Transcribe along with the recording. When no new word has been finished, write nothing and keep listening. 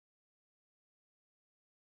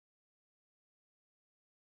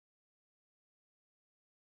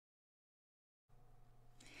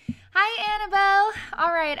Hi, Annabelle.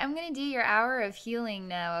 All right, I'm going to do your hour of healing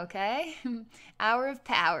now, okay? Hour of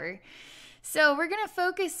power. So, we're going to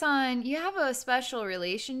focus on you have a special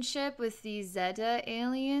relationship with these Zeta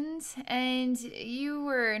aliens, and you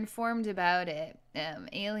were informed about it.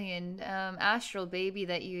 Alien, astral baby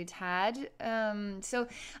that you'd had. So,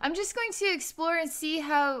 I'm just going to explore and see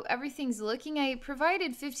how everything's looking. I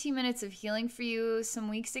provided 15 minutes of healing for you some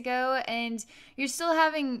weeks ago, and you're still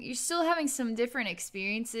having some different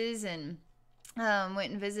experiences and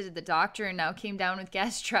went and visited the doctor and now came down with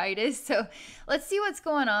gastritis. So let's see what's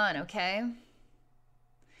going on, okay?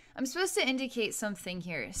 I'm supposed to indicate something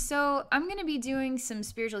here. So I'm going to be doing some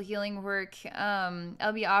spiritual healing work.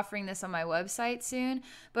 I'll be offering this on my website soon,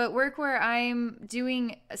 but work where I'm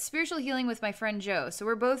doing spiritual healing with my friend Joe. So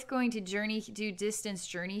we're both going to do distance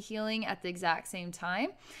journey healing at the exact same time.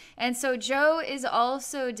 And so Joe is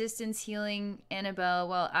also distance healing Annabelle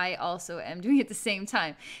while I also am doing it at the same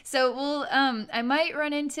time. So I might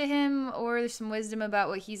run into him or there's some wisdom about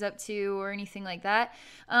what he's up to or anything like that.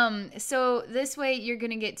 So this way you're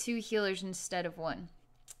going to get two healers instead of one.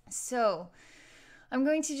 So I'm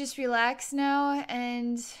going to just relax now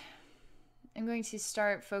and I'm going to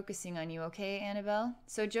start focusing on you, okay, Annabelle?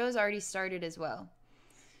 So Joe's already started as well.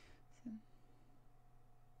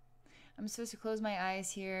 I'm supposed to close my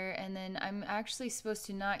eyes here, and then I'm actually supposed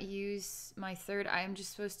to not use my third eye. I'm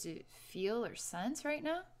just supposed to feel or sense right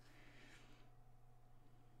now.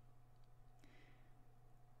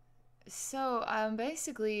 So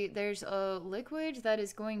basically, there's a liquid that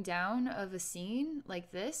is going down of a scene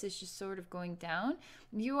like this. It's just sort of going down.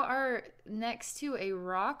 You are next to a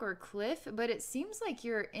rock or cliff, but it seems like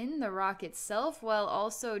you're in the rock itself while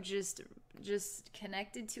also just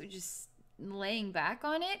connected to just laying back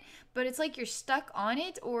on it. But it's like you're stuck on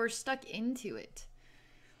it or stuck into it.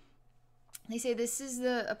 They say this is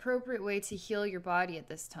the appropriate way to heal your body at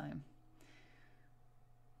this time.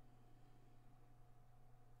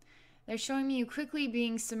 They're showing me you quickly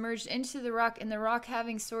being submerged into the rock and the rock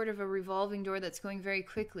having sort of a revolving door that's going very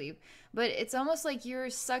quickly. But it's almost like you're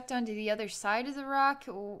sucked onto the other side of the rock.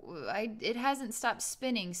 It hasn't stopped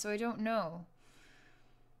spinning, so I don't know.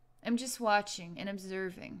 I'm just watching and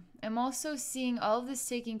observing. I'm also seeing all of this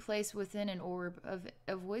taking place within an orb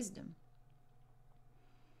of wisdom.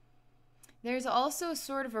 There's also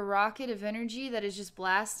sort of a rocket of energy that is just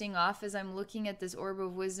blasting off as I'm looking at this orb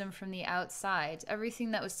of wisdom from the outside. Everything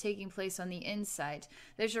that was taking place on the inside.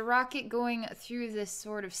 There's a rocket going through this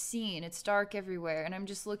sort of scene. It's dark everywhere, and I'm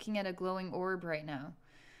just looking at a glowing orb right now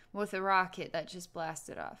with a rocket that just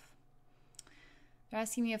blasted off. They're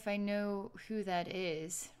asking me if I know who that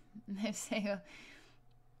is. They're saying, oh,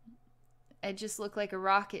 it just looked like a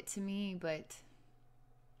rocket to me, but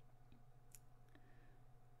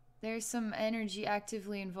there's some energy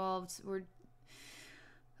actively involved.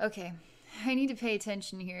 Okay, I need to pay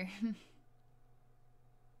attention here.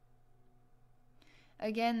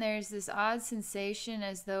 Again, there's this odd sensation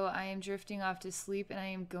as though I am drifting off to sleep and I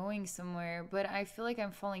am going somewhere, but I feel like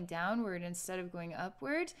I'm falling downward instead of going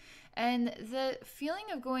upward. And the feeling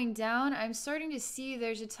of going down, I'm starting to see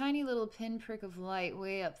there's a tiny little pinprick of light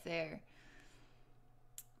way up there.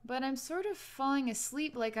 But I'm sort of falling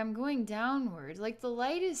asleep like I'm going downward. Like the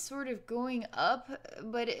light is sort of going up,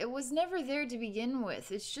 but it was never there to begin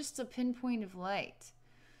with. It's just a pinpoint of light.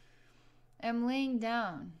 I'm laying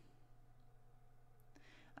down.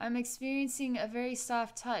 I'm experiencing a very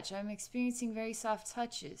soft touch. I'm experiencing very soft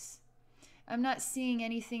touches. I'm not seeing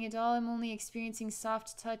anything at all. I'm only experiencing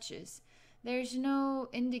soft touches. There's no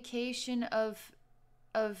indication of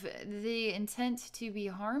the intent to be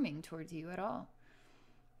harming towards you at all.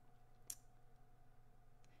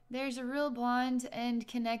 There's a real bond and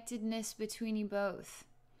connectedness between you both.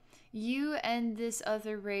 You and this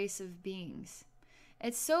other race of beings.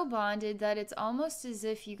 It's so bonded that it's almost as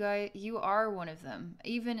if you are one of them.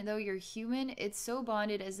 Even though you're human, it's so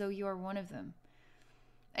bonded as though you are one of them.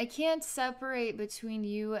 I can't separate between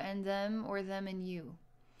you and them or them and you.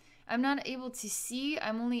 I'm not able to see,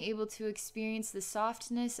 I'm only able to experience the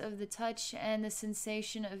softness of the touch and the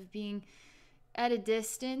sensation of being at a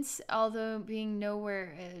distance, although being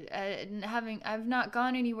nowhere, I've not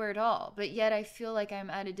gone anywhere at all, but yet I feel like I'm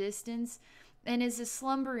at a distance and is a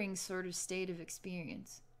slumbering sort of state of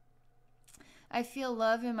experience. I feel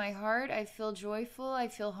love in my heart. I feel joyful. I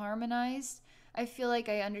feel harmonized. I feel like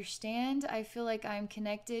I understand. I feel like I'm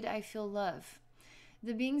connected. I feel love.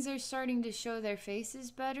 The beings are starting to show their faces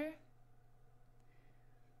better.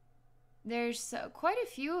 There's quite a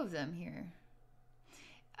few of them here.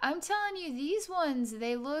 I'm telling you, these ones,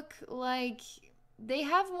 they look like they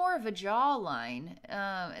have more of a jawline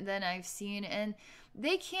than I've seen, and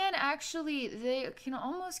They can actually, they can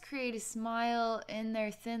almost create a smile in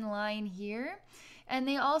their thin line here. And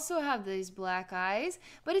they also have these black eyes,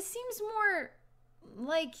 but it seems more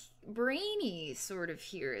like brainy sort of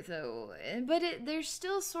here though. But there's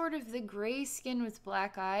still sort of the gray skin with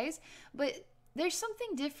black eyes, but there's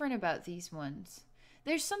something different about these ones.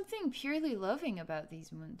 There's something purely loving about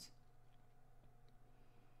these ones.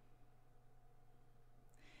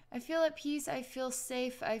 I feel at peace, I feel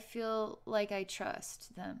safe, I feel like I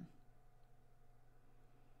trust them.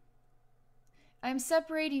 I'm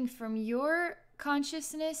separating from your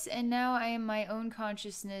consciousness, and now I am my own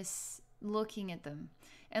consciousness looking at them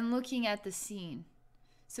and looking at the scene.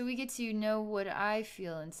 So we get to know what I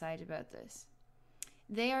feel inside about this.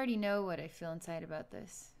 They already know what I feel inside about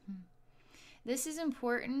this. This is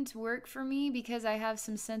important work for me because I have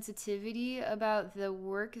some sensitivity about the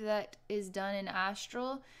work that is done in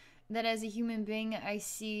astral that as a human being I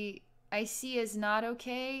see as not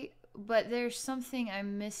okay, but there's something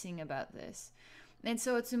I'm missing about this. And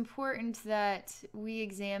so it's important that we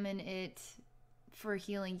examine it for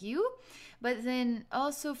healing you, but then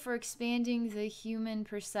also for expanding the human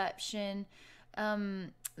perception.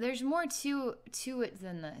 There's more to it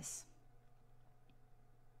than this.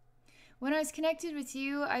 When I was connected with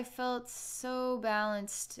you, I felt so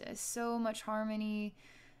balanced, so much harmony.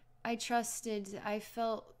 I trusted. I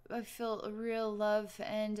felt a real love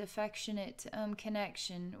and affectionate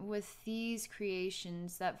connection with these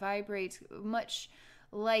creations that vibrate much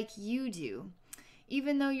like you do.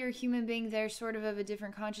 Even though you're a human being, they're sort of a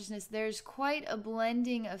different consciousness. There's quite a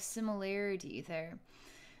blending of similarity there.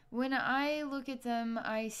 When I look at them,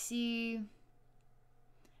 I see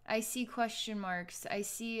question marks. I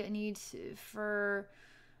see a need for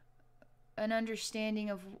an understanding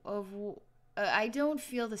of I don't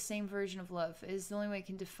feel the same version of love is the only way I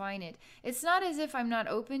can define it. It's not as if I'm not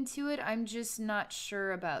open to it. I'm just not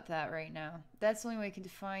sure about that right now. That's the only way I can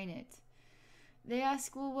define it. They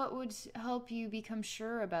ask, well, what would help you become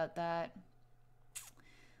sure about that?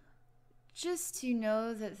 Just to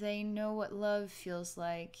know that they know what love feels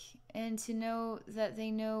like, and to know that they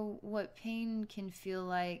know what pain can feel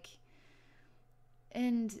like,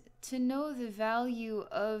 and to know the value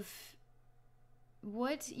of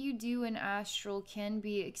what you do in astral can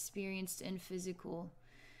be experienced in physical,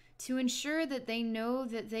 to ensure that they know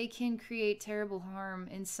that they can create terrible harm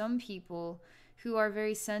in some people who are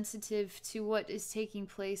very sensitive to what is taking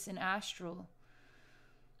place in astral.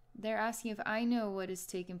 They're asking if I know what is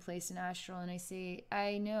taking place in astral, and I say,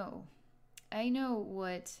 I know. I know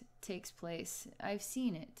what takes place. I've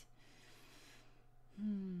seen it.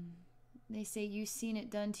 They say, you've seen it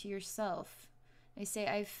done to yourself. I say,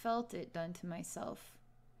 I felt it done to myself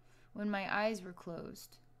when my eyes were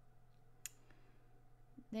closed.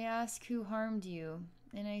 They ask who harmed you,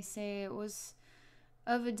 and I say it was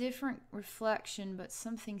of a different reflection, but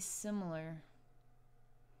something similar.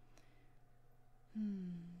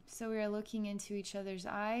 So we are looking into each other's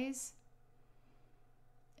eyes,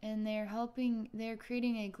 and they're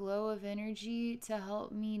creating a glow of energy to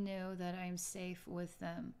help me know that I'm safe with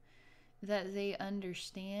them, that they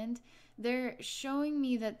understand. They're showing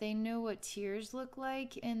me that they know what tears look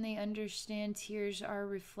like, and they understand tears are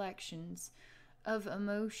reflections of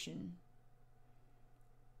emotion.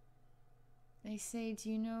 They say,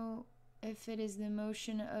 do you know if it is the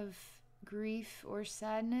emotion of grief or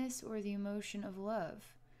sadness or the emotion of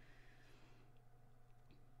love?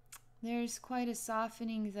 There's quite a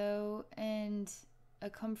softening, though, and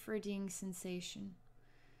a comforting sensation.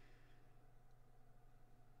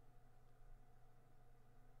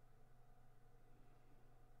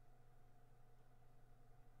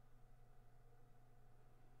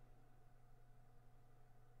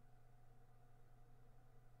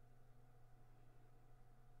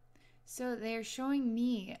 So they're showing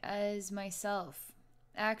me as myself,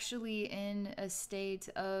 actually in a state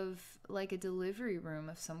of like a delivery room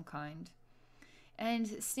of some kind,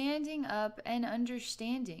 and standing up and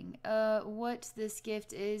understanding what this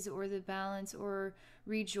gift is, or the balance or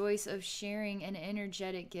rejoice of sharing an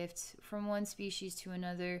energetic gift from one species to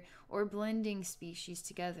another, or blending species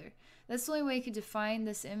together. That's the only way I could define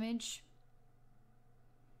this image.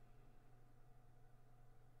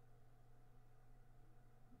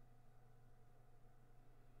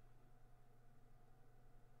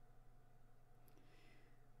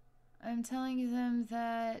 I'm telling them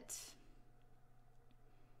that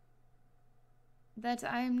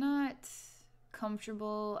I'm not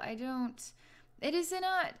comfortable. I do not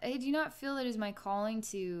feel it is my calling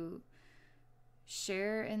to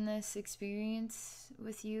share in this experience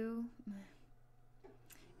with you.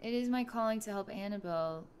 It is my calling to help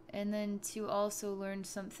Annabelle and then to also learn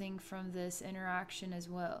something from this interaction as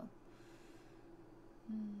well.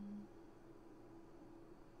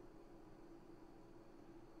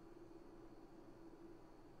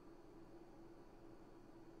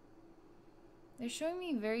 They're showing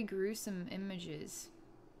me very gruesome images.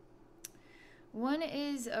 One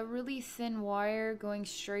is a really thin wire going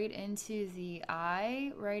straight into the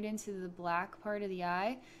eye, right into the black part of the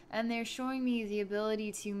eye. And they're showing me the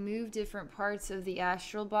ability to move different parts of the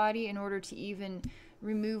astral body in order to even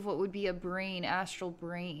remove what would be a brain, astral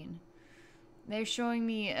brain. They're showing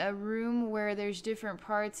me a room where there's different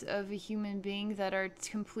parts of a human being that are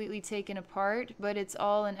completely taken apart, but it's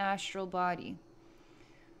all an astral body.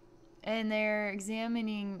 And they're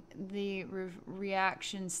examining the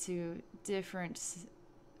reactions to different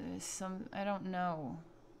some, I don't know.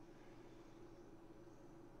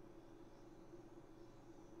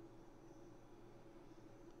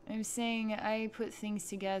 I'm saying I put things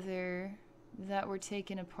together that were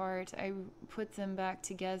taken apart. I put them back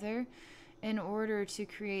together in order to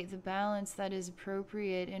create the balance that is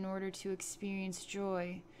appropriate in order to experience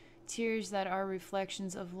joy. Tears that are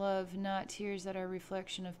reflections of love, not tears that are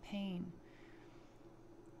reflection of pain.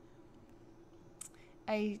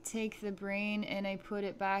 I take the brain and I put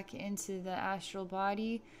it back into the astral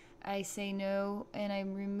body. I say no, and I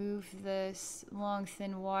remove this long,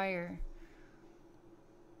 thin wire.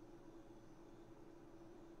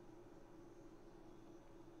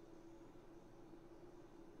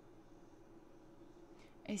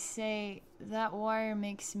 I say, that wire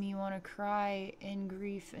makes me want to cry in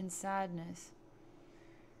grief and sadness.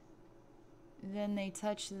 Then they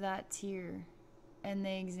touch that tear and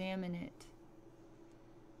they examine it.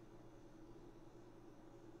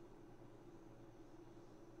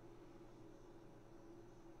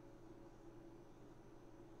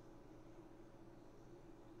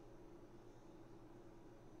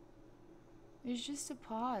 There's just a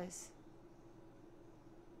pause.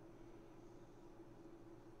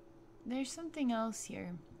 There's something else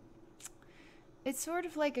here. It's sort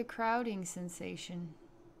of like a crowding sensation.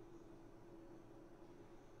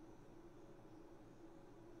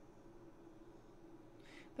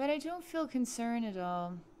 But I don't feel concern at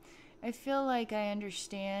all. I feel like I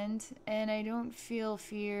understand, and I don't feel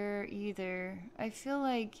fear either. I feel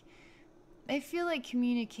like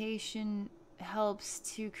communication helps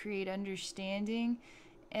to create understanding,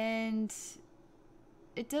 and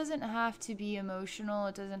it doesn't have to be emotional.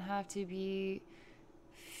 It doesn't have to be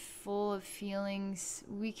full of feelings.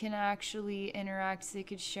 We can actually interact. They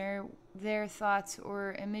could share their thoughts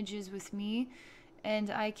or images with me, and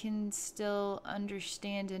I can still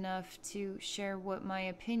understand enough to share what my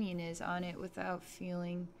opinion is on it without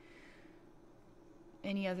feeling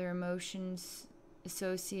any other emotions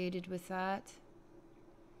associated with that.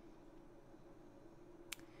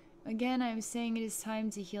 Again, I'm saying it is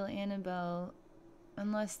time to heal Annabelle,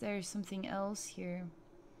 unless there's something else here.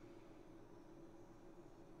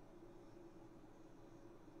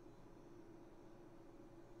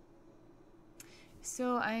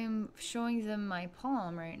 So I'm showing them my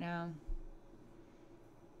palm right now.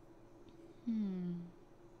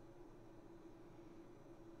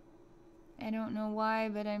 I don't know why,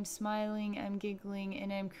 but I'm smiling, I'm giggling,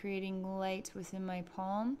 and I'm creating light within my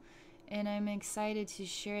palm. And I'm excited to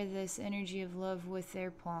share this energy of love with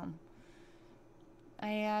their palm.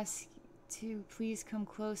 I ask to please come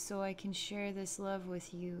close so I can share this love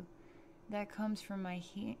with you. That comes from my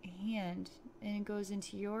hand, and it goes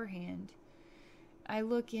into your hand. I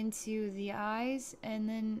look into the eyes, and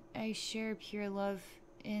then I share pure love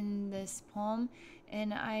in this palm,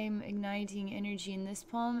 and I'm igniting energy in this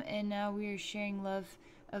palm, and now we are sharing love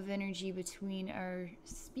of energy between our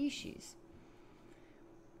species.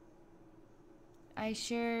 I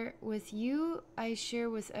share with you, I share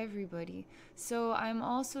with everybody. So I'm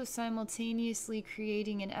also simultaneously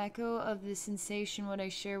creating an echo of the sensation what I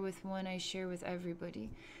share with one, I share with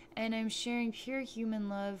everybody. And I'm sharing pure human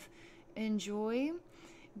love and joy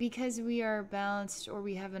because we are balanced, or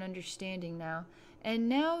we have an understanding now. And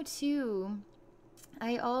now too,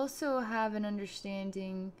 I also have an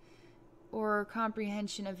understanding or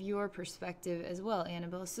comprehension of your perspective as well,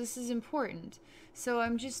 Annabelle. So this is important. So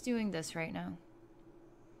I'm just doing this right now.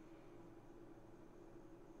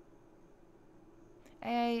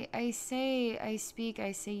 I say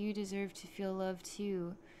you deserve to feel love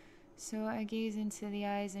too. So I gaze into the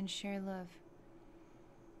eyes and share love.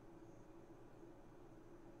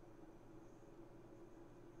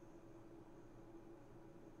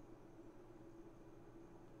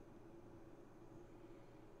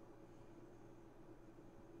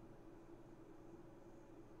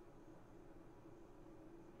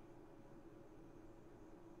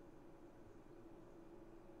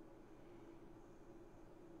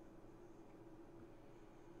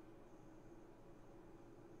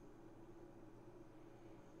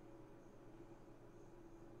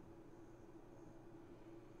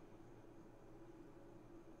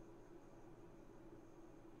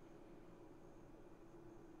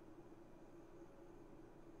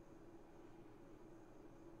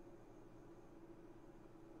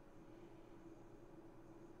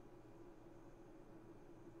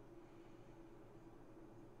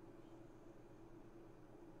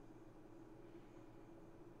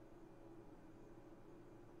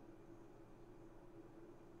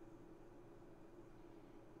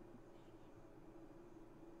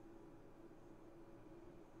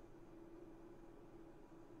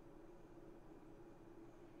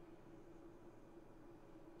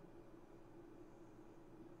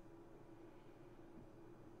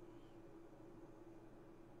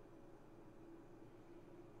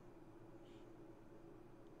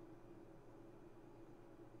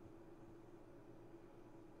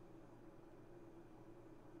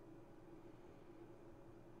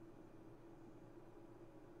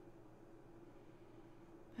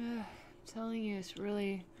 I'm telling you, it's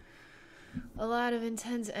really a lot of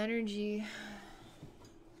intense energy.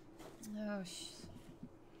 Oh,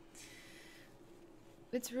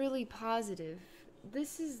 it's really positive.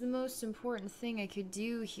 This is the most important thing I could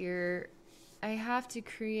do here. I have to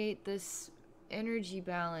create this energy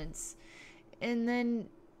balance, and then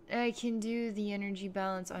I can do the energy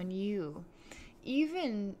balance on you.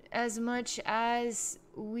 Even as much as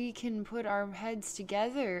we can put our heads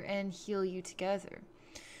together and heal you together.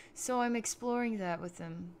 So I'm exploring that with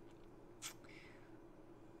them.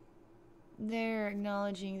 They're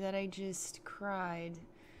acknowledging that I just cried.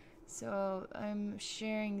 So I'm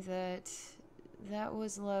sharing that that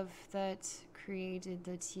was love that created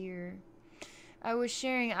the tear. I was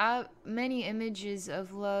sharing many images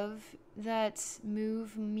of love that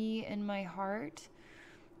move me in my heart.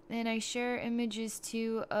 And I share images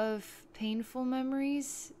too of painful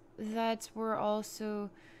memories that were also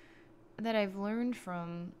that I've learned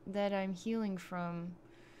from, that I'm healing from.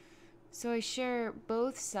 So I share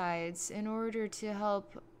both sides in order to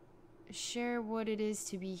help share what it is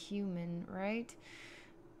to be human, right?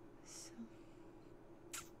 So.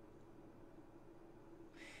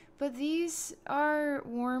 But these are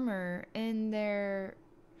warmer in their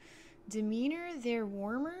demeanor, they're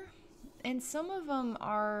warmer, and some of them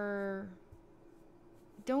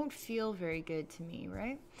don't feel very good to me,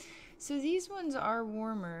 right? So these ones are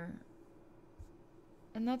warmer.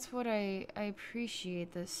 And that's what I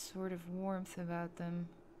appreciate, this sort of warmth about them.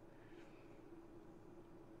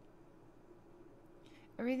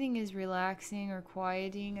 Everything is relaxing or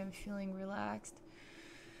quieting. I'm feeling relaxed.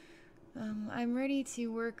 I'm ready to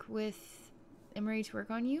work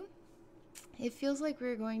on you. It feels like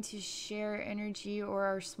we're going to share energy or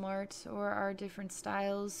our smarts or our different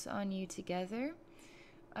styles on you together.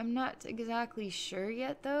 I'm not exactly sure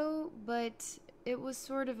yet though, but it was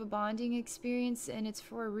sort of a bonding experience and it's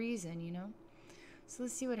for a reason, you know? So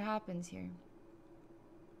let's see what happens here.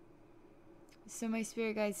 So my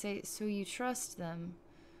spirit guides say, so you trust them.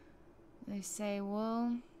 They say,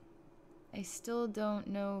 well, I still don't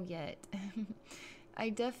know yet. I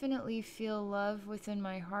definitely feel love within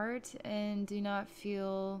my heart and do not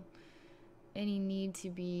feel any need to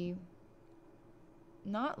be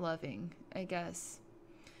not loving, I guess.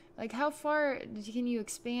 Like, how far can you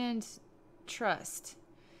expand trust?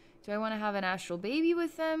 Do I want to have an astral baby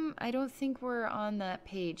with them? I don't think we're on that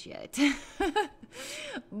page yet.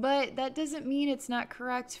 But that doesn't mean it's not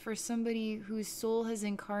correct for somebody whose soul has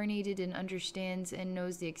incarnated and understands and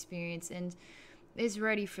knows the experience and is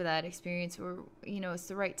ready for that experience, or, you know, it's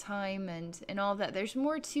the right time and all that. There's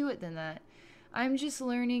more to it than that. I'm just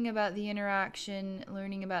learning about the interaction,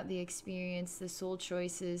 learning about the experience, the soul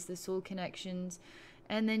choices, the soul connections,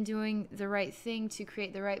 and then doing the right thing to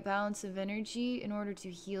create the right balance of energy in order to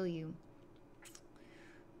heal you.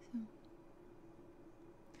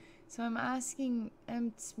 So I'm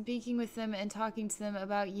speaking with them and talking to them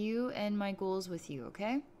about you and my goals with you,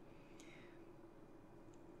 okay?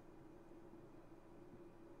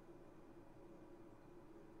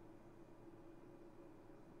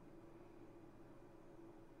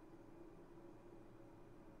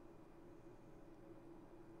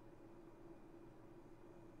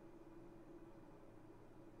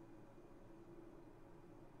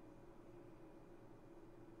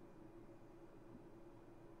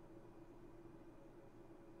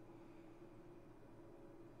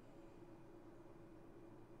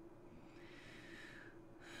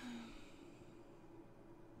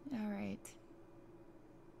 All right.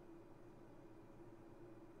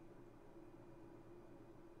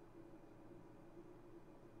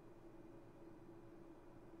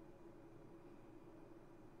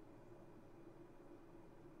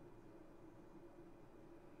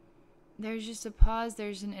 There's just a pause,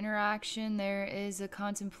 there's an interaction, there is a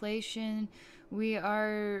contemplation. We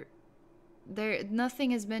are there,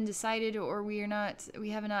 nothing has been decided, or we have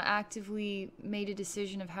not actively made a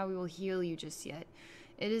decision of how we will heal you just yet.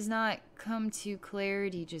 It has not come to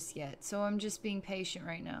clarity just yet. So I'm just being patient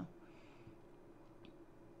right now.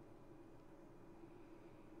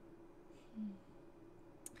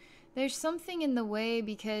 There's something in the way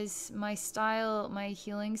because my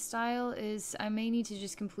healing style is, I may need to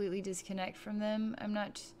just completely disconnect from them. I'm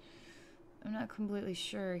not completely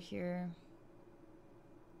sure here.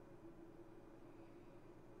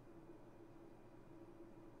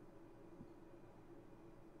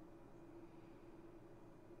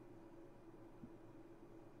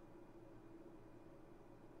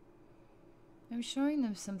 I'm showing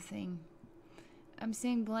them something. I'm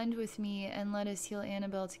saying blend with me and let us heal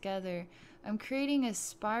Annabelle together. I'm creating a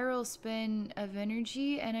spiral spin of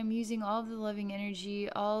energy, and I'm using all of the loving energy,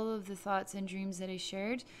 all of the thoughts and dreams that I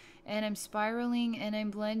shared, and I'm spiraling and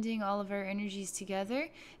I'm blending all of our energies together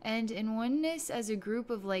and in oneness as a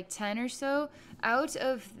group of like 10 or so. Out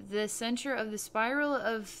of the center of the spiral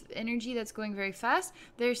of energy that's going very fast,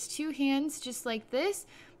 there's two hands just like this,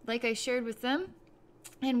 like I shared with them,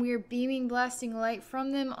 and we are beaming, blasting light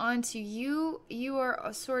from them onto you. You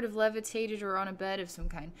are sort of levitated or on a bed of some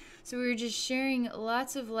kind. So we're just sharing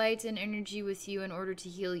lots of light and energy with you in order to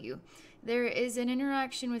heal you. There is an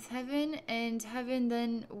interaction with heaven, and heaven,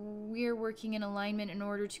 then we're working in alignment in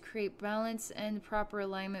order to create balance and proper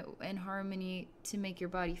alignment and harmony to make your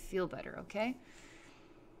body feel better, okay?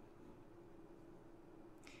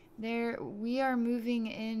 There, we are moving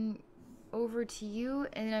in over to you,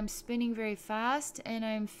 and I'm spinning very fast and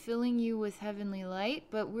I'm filling you with heavenly light,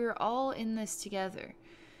 but we're all in this together.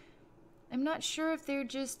 I'm not sure if they're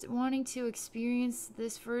just wanting to experience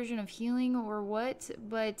this version of healing or what,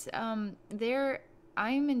 but I'm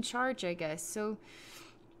in charge, I guess. So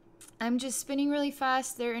I'm just spinning really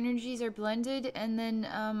fast. Their energies are blended, and then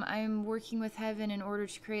I'm working with heaven in order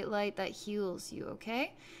to create light that heals you,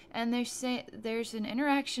 okay? And there's an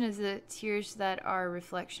interaction of the tears that are a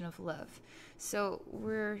reflection of love. So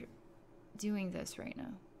we're doing this right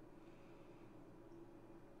now.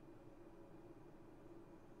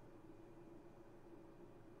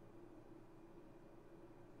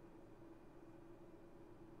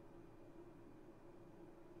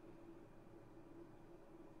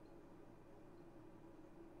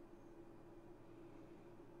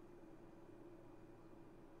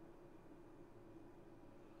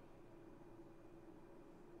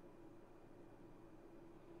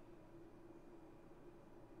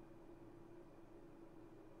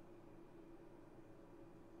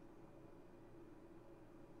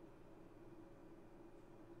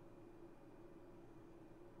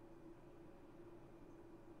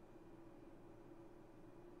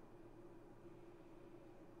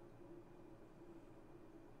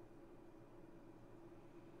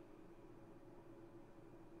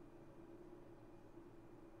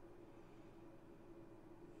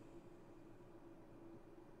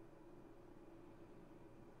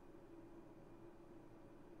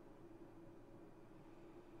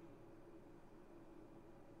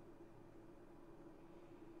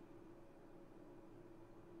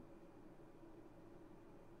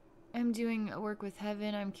 I'm doing work with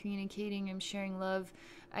heaven. I'm communicating. I'm sharing love.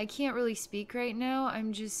 I can't really speak right now.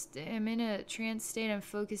 I'm in a trance state. I'm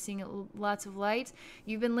focusing lots of light.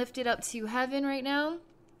 You've been lifted up to heaven right now.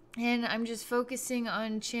 And I'm just focusing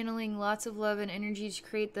on channeling lots of love and energy to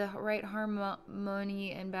create the right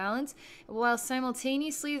harmony and balance. While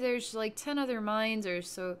simultaneously, there's like 10 other minds or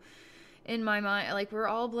so in my mind. Like we're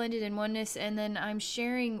all blended in oneness. And then I'm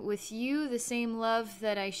sharing with you the same love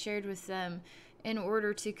that I shared with them in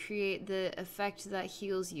order to create the effect that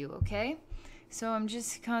heals you, okay? So I'm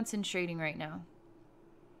just concentrating right now.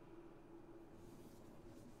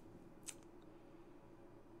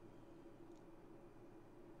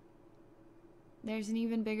 There's an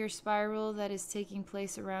even bigger spiral that is taking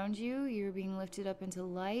place around you. You're being lifted up into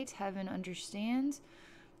light. Heaven understands.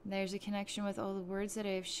 There's a connection with all the words that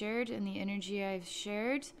I have shared and the energy I've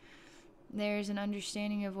shared. There's an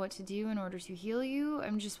understanding of what to do in order to heal you.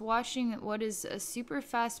 I'm just watching what is a super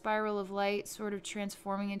fast spiral of light sort of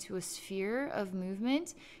transforming into a sphere of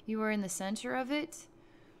movement. You are in the center of it.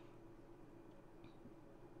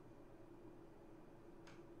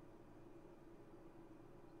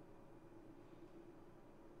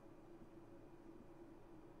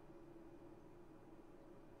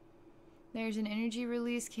 There's an energy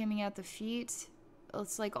release coming out the feet.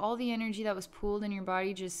 It's like all the energy that was pooled in your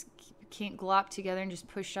body just can't glop together and just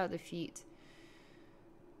push out the feet.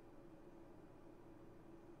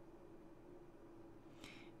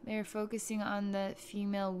 They're focusing on the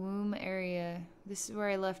female womb area. This is where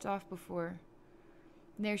I left off before.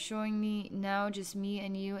 They're showing me now just me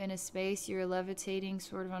and you in a space. You're levitating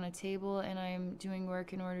sort of on a table, and I'm doing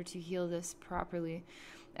work in order to heal this properly.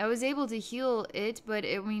 I was able to heal it, but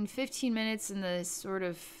 15 minutes in the sort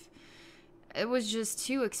of... It was just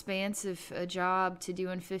too expansive a job to do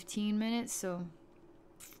in 15 minutes, so...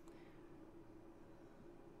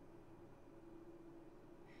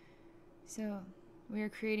 So, we are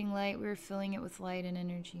creating light, we are filling it with light and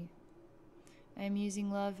energy. I am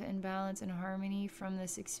using love and balance and harmony from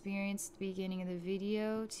this experience at the beginning of the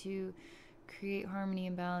video to create harmony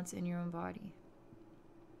and balance in your own body.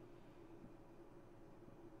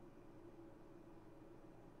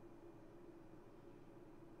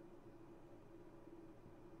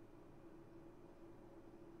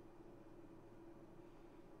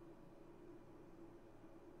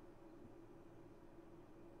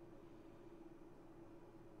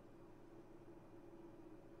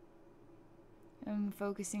 I'm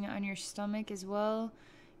focusing on your stomach as well,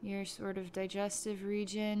 your sort of digestive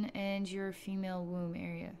region, and your female womb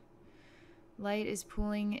area. Light is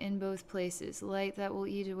pooling in both places. Light that will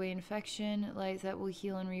eat away infection, light that will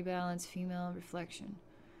heal and rebalance female reflection.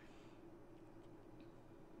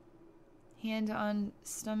 Hand on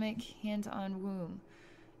stomach, hand on womb.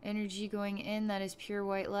 Energy going in, that is pure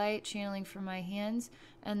white light, channeling from my hands,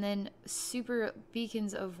 and then super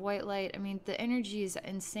beacons of white light. I mean, the energy is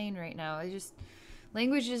insane right now.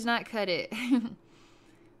 Language does not cut it.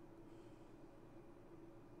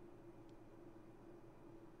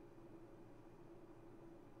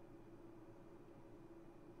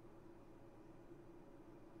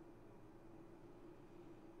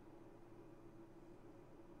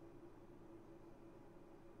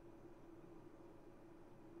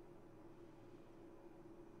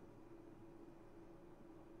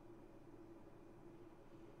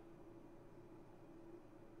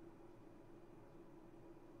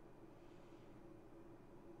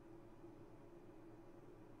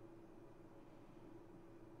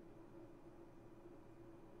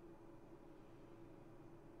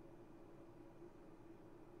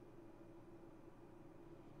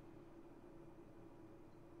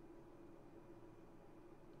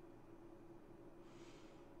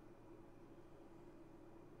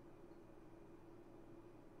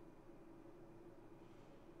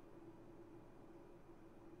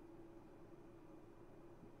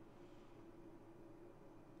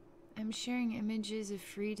 I'm sharing images of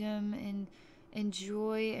freedom and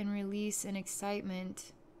joy and release and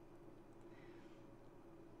excitement.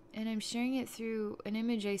 And I'm sharing it through an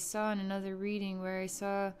image I saw in another reading where I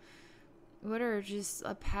saw what are just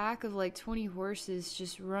a pack of like 20 horses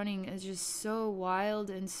just running as just so wild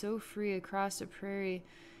and so free across a prairie.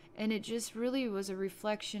 And it just really was a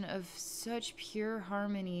reflection of such pure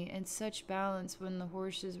harmony and such balance when the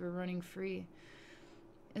horses were running free.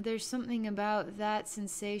 There's something about that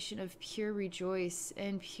sensation of pure rejoice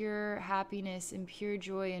and pure happiness and pure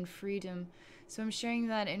joy and freedom. So I'm sharing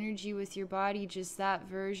that energy with your body, just that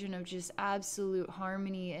version of just absolute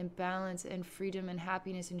harmony and balance and freedom and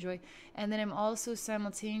happiness and joy. And then I'm also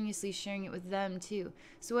simultaneously sharing it with them too.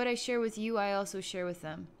 So what I share with you, I also share with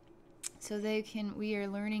them. So we are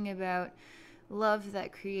learning about love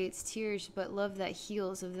that creates tears, but love that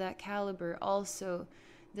heals, of that caliber also.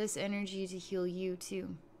 This energy to heal you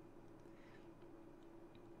too.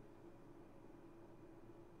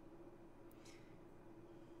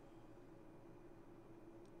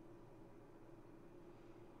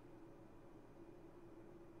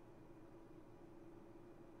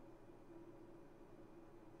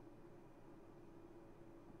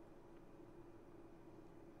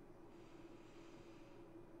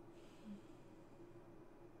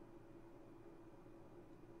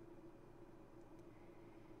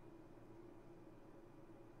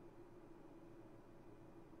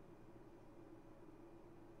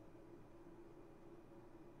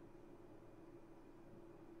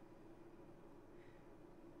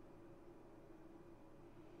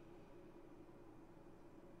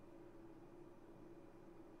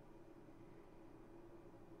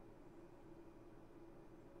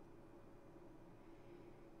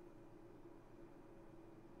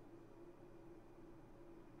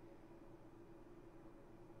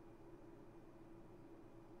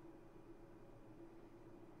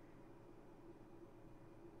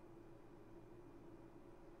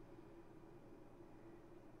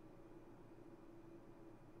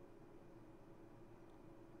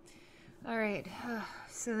 All right.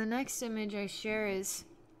 So the next image I share is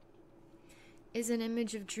an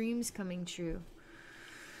image of dreams coming true.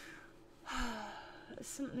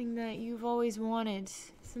 Something that you've always wanted,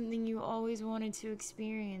 something you always wanted to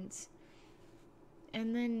experience.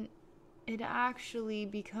 And then it actually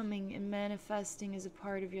becoming and manifesting as a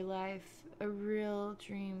part of your life, a real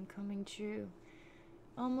dream coming true.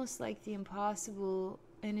 Almost like the impossible,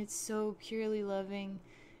 and it's so purely loving.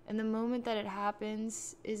 And the moment that it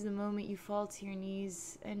happens is the moment you fall to your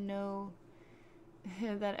knees and know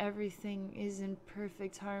that everything is in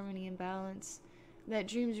perfect harmony and balance, that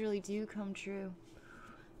dreams really do come true.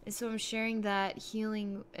 And so I'm sharing that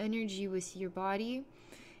healing energy with your body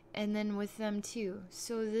and then with them too.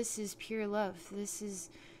 So this is pure love. This is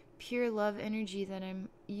pure love energy that I'm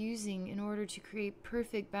using in order to create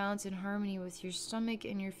perfect balance and harmony with your stomach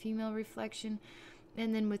and your female reflection,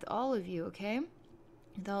 and then with all of you, okay?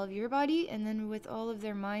 With all of your body, and then with all of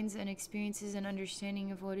their minds and experiences and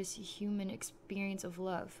understanding of what is a human experience of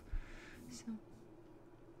love.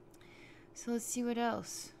 So let's see what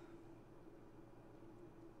else.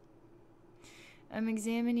 I'm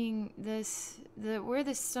examining this, where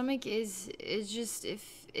the stomach is just,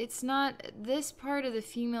 if it's not, this part of the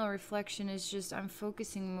female reflection is just, I'm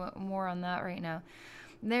focusing more on that right now.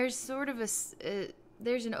 There's sort of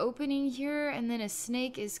there's an opening here, and then a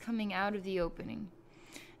snake is coming out of the opening.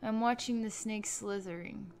 I'm watching the snake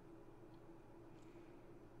slithering.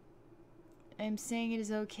 I'm saying it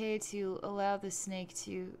is okay to allow the snake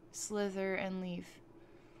to slither and leave.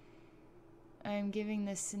 I am giving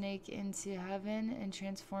the snake into heaven and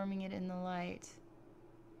transforming it in the light.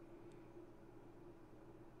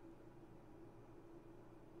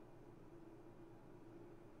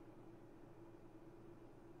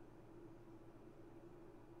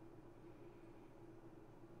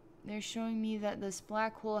 They're showing me that this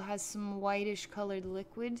black hole has some whitish colored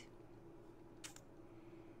liquid.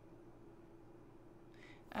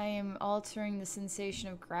 I am altering the sensation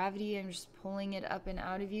of gravity. I'm just pulling it up and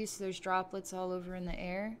out of you, so there's droplets all over in the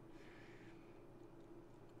air.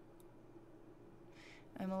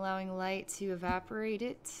 I'm allowing light to evaporate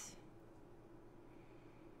it.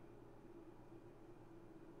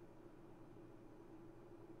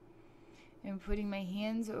 I'm putting my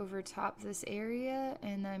hands over top this area,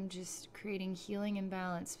 and I'm just creating healing and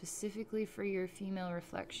balance specifically for your female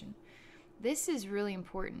reflection. This is really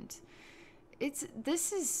important.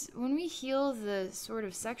 This is when we heal the sort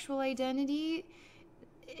of sexual identity,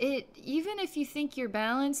 even if you think you're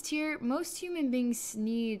balanced here, most human beings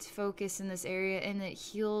need focus in this area, and it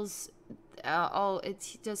heals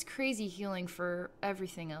it does crazy healing for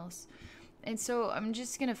everything else. And so I'm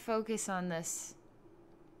just going to focus on this.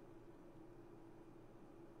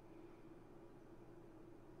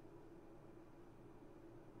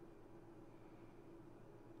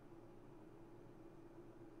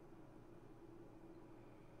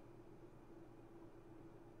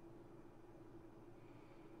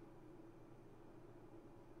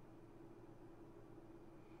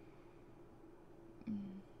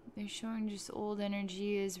 They're showing just old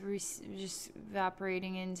energy is just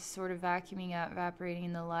evaporating and sort of vacuuming out, evaporating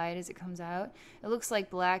in the light as it comes out. It looks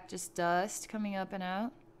like black, just dust coming up and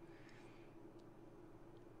out.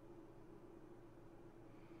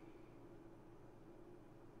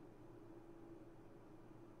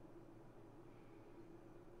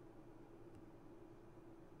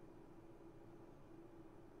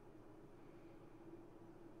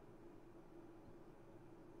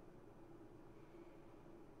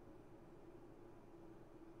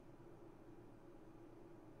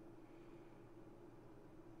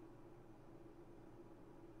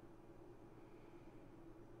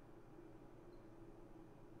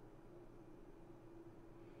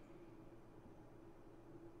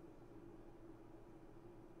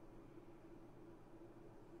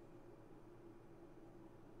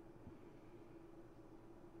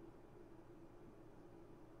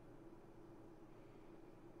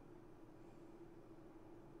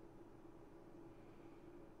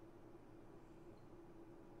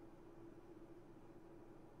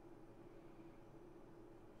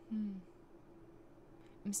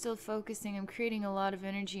 I'm still focusing. I'm creating a lot of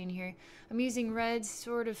energy in here. I'm using red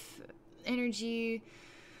sort of energy,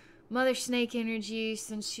 Mother Snake energy,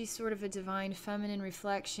 since she's sort of a divine feminine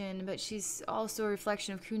reflection, but she's also a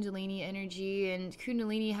reflection of Kundalini energy, and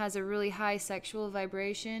Kundalini has a really high sexual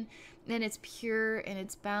vibration, and it's pure, and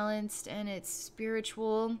it's balanced, and it's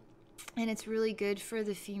spiritual, and it's really good for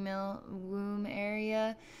the female womb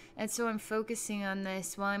area. And so I'm focusing on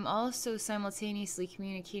this while I'm also simultaneously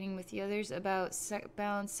communicating with the others about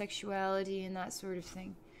balanced sexuality and that sort of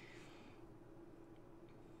thing.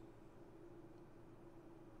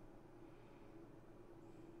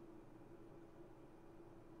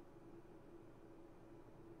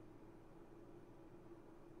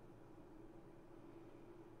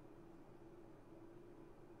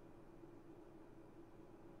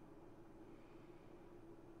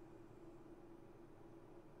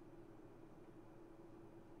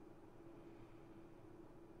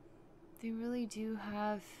 They really do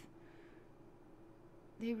have,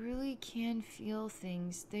 they really can feel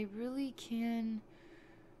things. They really can,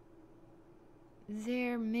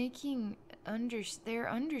 they're making, they're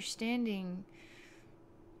understanding.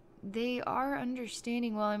 They are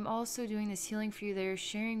understanding while I'm also doing this healing for you. They're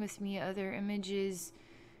sharing with me other images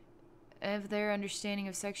of their understanding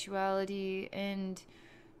of sexuality, and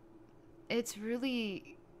it's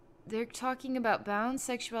really, they're talking about balanced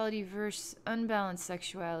sexuality versus unbalanced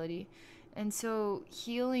sexuality. And so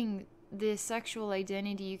healing the sexual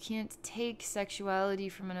identity, you can't take sexuality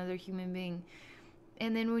from another human being.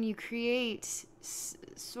 And then when you create,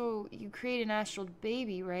 so you create an astral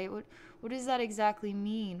baby, right? What does that exactly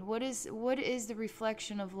mean? What is the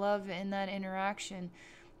reflection of love in that interaction?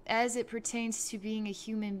 as it pertains to being a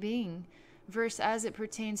human being versus as it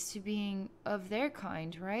pertains to being of their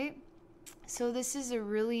kind, right? So this is a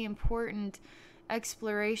really important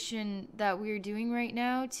exploration that we're doing right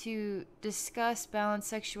now to discuss balanced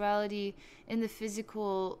sexuality in the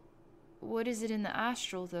physical. What is it in the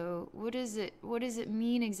astral though? What does it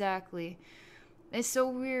mean exactly? And so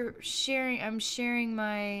I'm sharing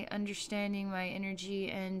my understanding, my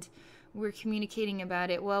energy, and we're communicating about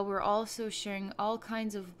it. Well, we're also sharing all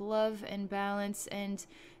kinds of love and balance and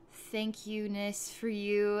thank you-ness for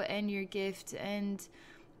you and your gift and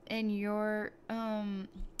your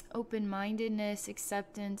open-mindedness,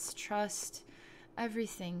 acceptance, trust,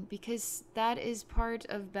 everything, because that is part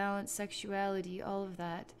of balanced sexuality, all of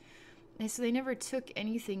that. And so they never took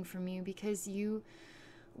anything from you because you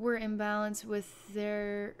were in balance with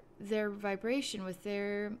their vibration, with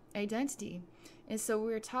their identity. And so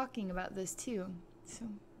we were talking about this too. So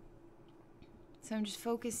I'm just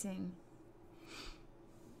focusing.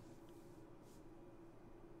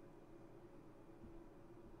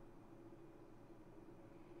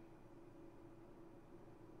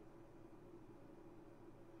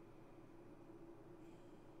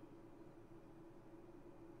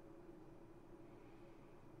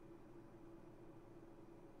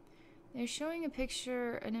 They're showing a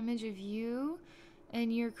picture, an image of you,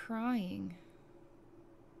 and you're crying.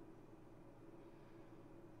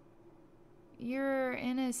 You're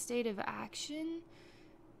in a state of action.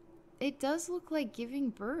 It does look like giving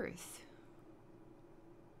birth.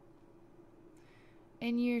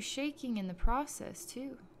 And you're shaking in the process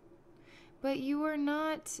too. But you are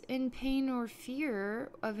not in pain or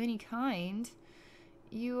fear of any kind.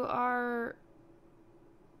 You are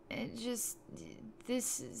just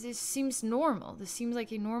this seems normal. This seems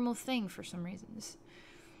like a normal thing for some reasons.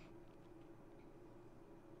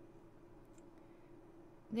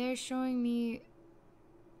 They're showing me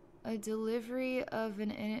a delivery of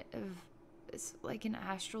it's like an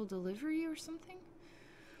astral delivery or something.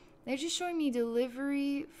 They're just showing me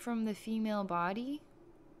delivery from the female body.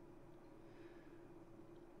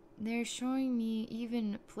 They're showing me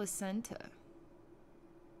even placenta.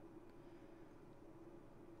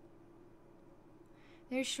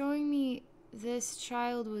 They're showing me this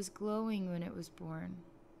child was glowing when it was born.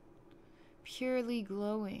 Purely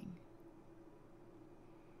glowing.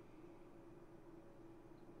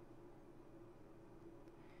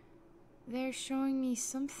 They're showing me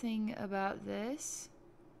something about this.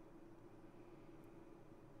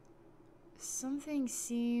 Something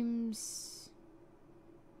seems...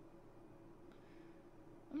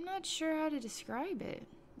 I'm not sure how to describe it.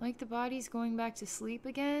 Like the body's going back to sleep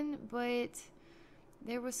again, but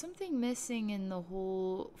there was something missing in the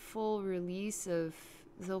whole full release of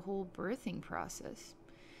the whole birthing process.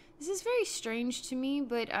 This is very strange to me,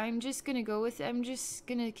 but I'm just going to go with it. I'm just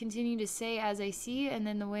going to continue to say as I see and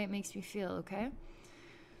then the way it makes me feel, okay?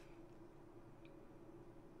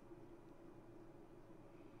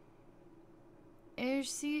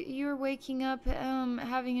 You're waking up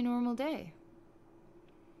having a normal day.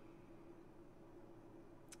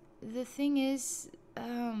 The thing is,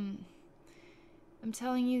 I'm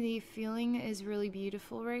telling you, the feeling is really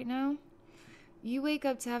beautiful right now. You wake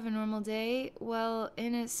up to have a normal day. Well,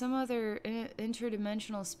 in some other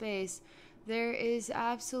interdimensional space, there is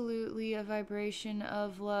absolutely a vibration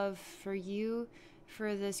of love for you,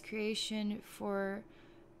 for this creation, for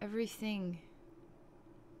everything.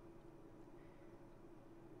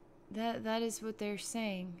 That is what they're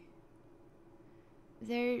saying.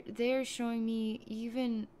 They're showing me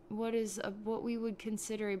even what we would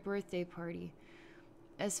consider a birthday party,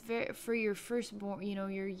 as for your firstborn,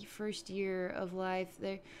 your first year of life.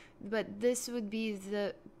 There, but this would be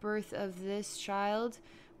the birth of this child,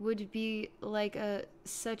 would be like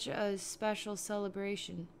such a special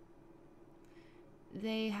celebration.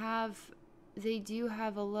 They do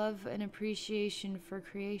have a love and appreciation for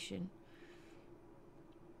creation.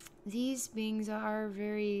 These beings are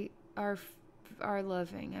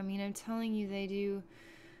loving. I mean, I'm telling you, they do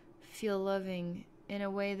feel loving in a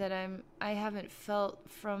way that I haven't felt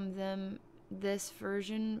from them this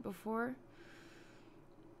version before.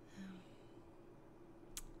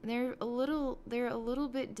 They're a little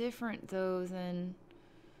bit different though than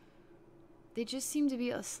they just seem to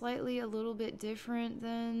be a little bit different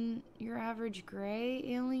than your average gray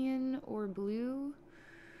alien or blue.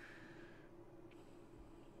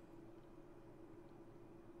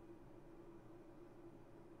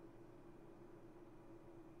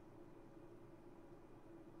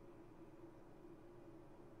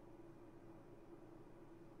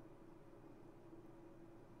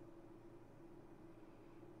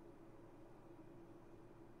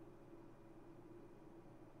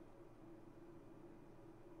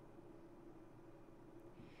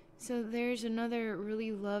 So there's another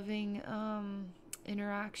really loving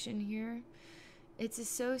interaction here. It's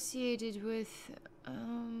associated with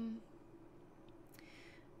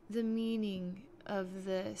the meaning of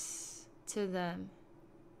this to them.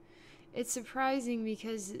 It's surprising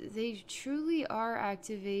because they truly are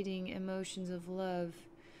activating emotions of love.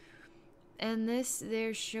 And this,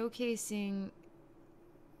 they're showcasing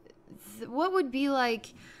what would be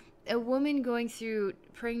like a woman going through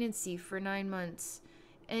pregnancy for 9 months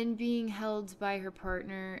and being held by her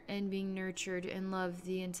partner and being nurtured and loved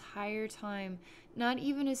the entire time. Not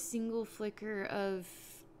even a single flicker of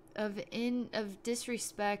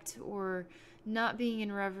disrespect or not being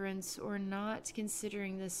in reverence or not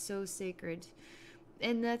considering this so sacred.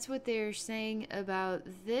 And that's what they're saying about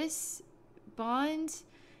this bond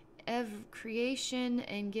of creation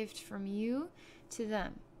and gift from you to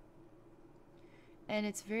them. And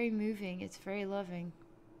it's very moving, it's very loving.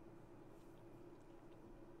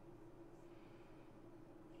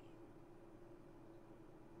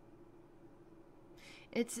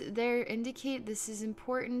 It's there indicate this is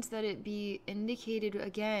important that it be indicated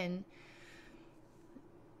again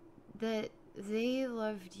that they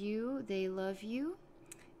loved you, they love you,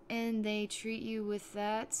 and they treat you with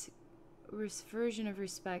that version of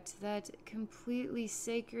respect, that completely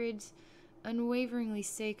sacred, unwaveringly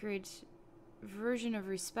sacred version of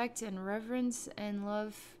respect and reverence and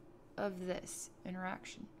love of this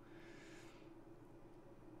interaction.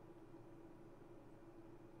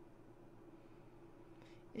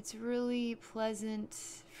 It's really pleasant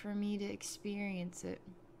for me to experience it.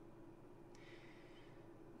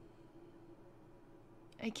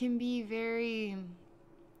 I can be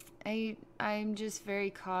I'm just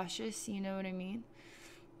very cautious, you know what I mean?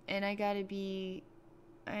 And I gotta be,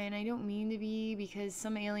 and I don't mean to be, because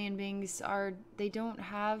some alien beings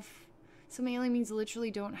some alien beings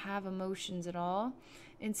literally don't have emotions at all.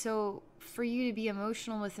 And so for you to be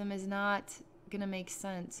emotional with them is not gonna make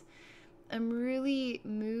sense. I'm really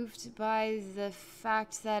moved by the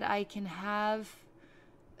fact that I can have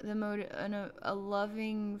a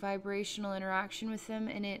loving vibrational interaction with them,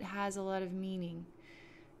 and it has a lot of meaning.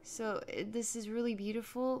 So this is really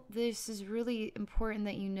beautiful. This is really important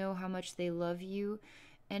that you know how much they love you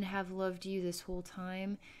and have loved you this whole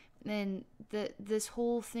time. And this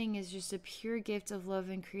whole thing is just a pure gift of love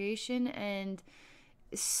and creation. And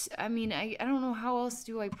I mean, I don't know how else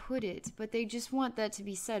do I put it, but they just want that to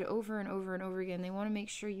be said over and over and over again. They want to make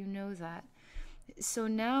sure you know that. So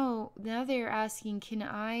now they're asking, can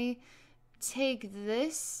I take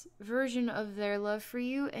this version of their love for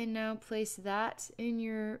you and now place that in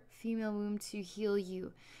your female womb to heal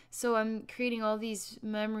you? So I'm creating all these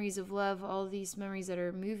memories of love, all these memories that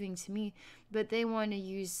are moving to me, but they want to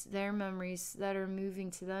use their memories that are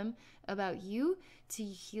moving to them about you to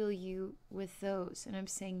heal you with those. And I'm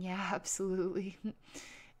saying, yeah, absolutely.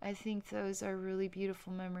 I think those are really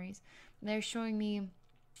beautiful memories. They're showing me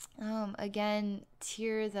again,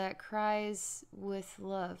 tear that cries with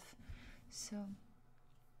love. So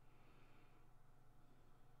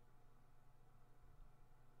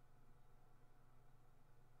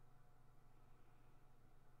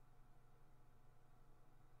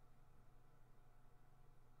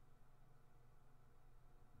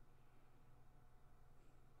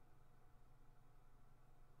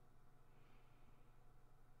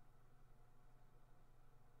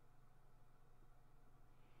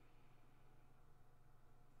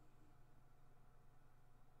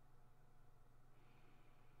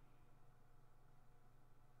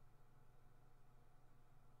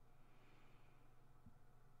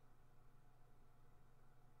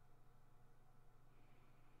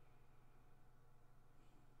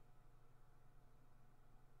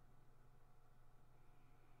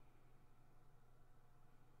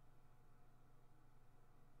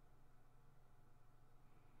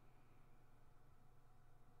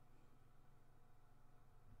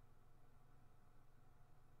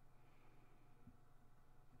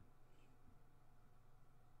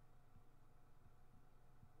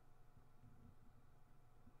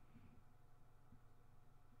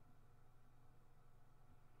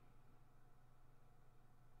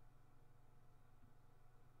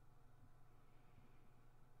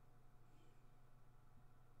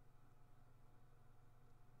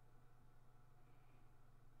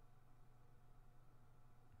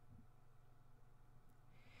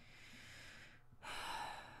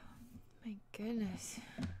my goodness,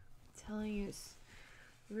 I'm telling you, it's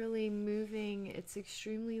really moving. It's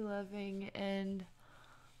extremely loving. And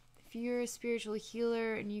if you're a spiritual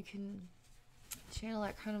healer and you can channel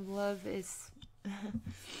that kind of love, is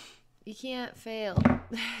you can't fail.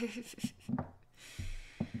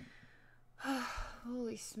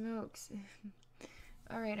 Holy smokes.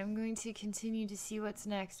 Alright, I'm going to continue to see what's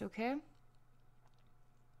next, okay?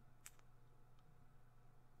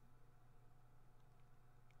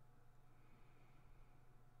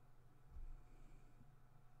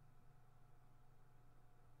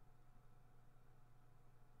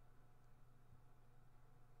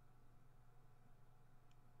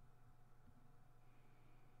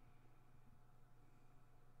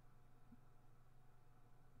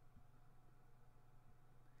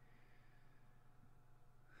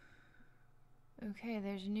 Okay,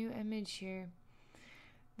 there's a new image here.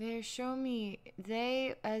 They're showing me,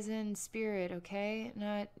 they as in spirit, okay?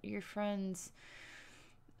 Not your friends.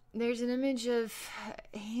 There's an image of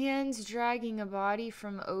hands dragging a body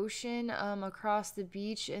from ocean across the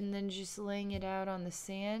beach and then just laying it out on the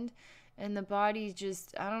sand. And the body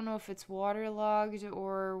just, I don't know if it's waterlogged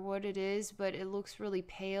or what it is, but it looks really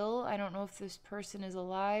pale. I don't know if this person is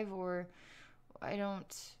alive or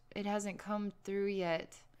it hasn't come through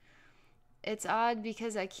yet. It's odd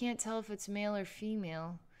because I can't tell if it's male or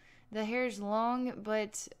female. The hair's long,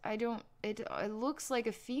 but it looks like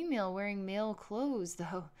a female wearing male clothes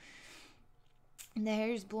though. And the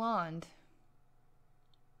hair's blonde.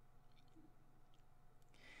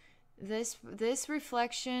 This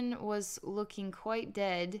reflection was looking quite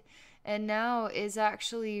dead and now is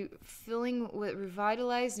actually feeling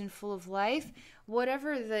revitalized and full of life.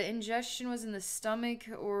 Whatever the ingestion was in the stomach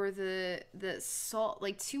or the salt,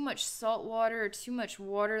 like too much salt water or too much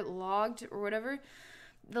water logged or whatever,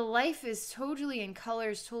 the life is totally in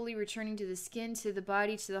colors, totally returning to the skin, to the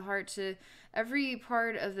body, to the heart, to every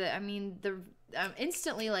part of the, I mean, I'm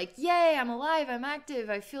instantly like, yay, I'm alive, I'm active.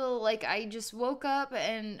 I feel like I just woke up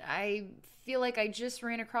and I feel like I just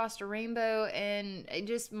ran across a rainbow and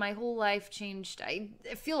my whole life changed. I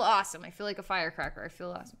feel awesome. I feel like a firecracker. I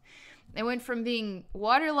feel awesome. I went from being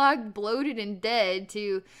waterlogged, bloated, and dead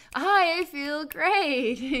to, I feel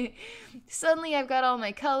great. Suddenly I've got all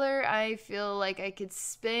my color. I feel like I could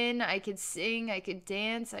spin, I could sing, I could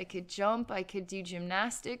dance, I could jump, I could do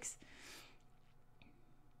gymnastics.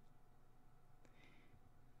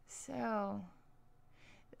 So,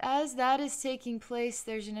 as that is taking place,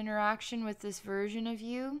 there's an interaction with this version of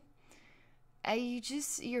you.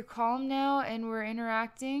 You're calm now and we're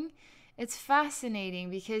interacting. It's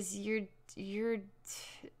fascinating because you're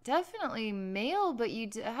definitely male, but you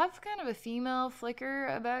have kind of a female flicker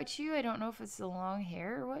about you. I don't know if it's the long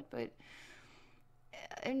hair or what, but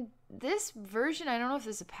in this version, I don't know if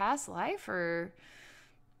this is a past life or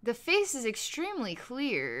the face is extremely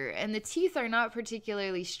clear and the teeth are not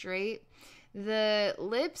particularly straight. The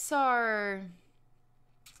lips are,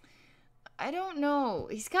 I don't know.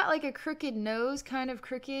 He's got like a crooked nose, kind of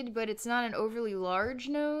crooked, but it's not an overly large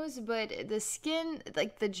nose. But the skin,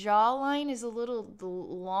 like the jawline is a little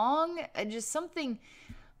long. Just something.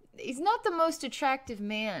 He's not the most attractive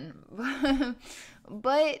man.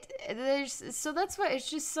 But so that's why it's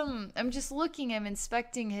just I'm just looking, I'm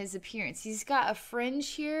inspecting his appearance. He's got a fringe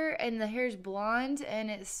here and the hair's blonde and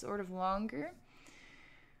it's sort of longer.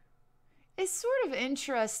 It's sort of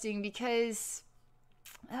interesting because,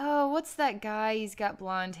 oh, what's that guy? He's got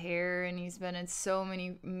blonde hair and he's been in so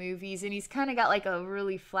many movies and he's kind of got like a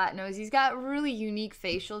really flat nose. He's got really unique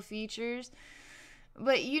facial features.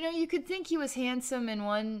 But, you could think he was handsome in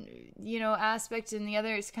one, aspect, and the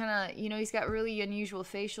other is kind of, he's got really unusual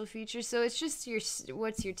facial features. So it's just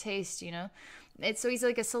what's your taste, So he's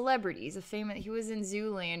like a celebrity. He's he was in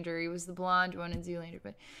Zoolander. He was the blonde one in Zoolander.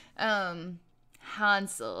 But,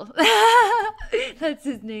 Hansel. That's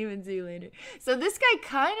his name in Zoolander. So this guy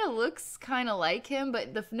kind of looks kind of like him,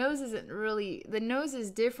 but the nose is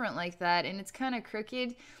different like that, and it's kind of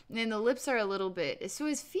crooked, and the lips are a little bit, so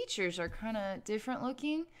his features are kind of different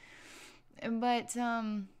looking, but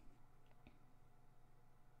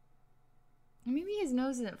maybe his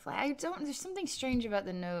nose isn't flat. There's something strange about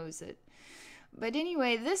the nose But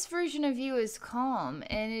anyway, this version of you is calm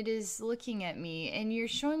and it is looking at me, and you're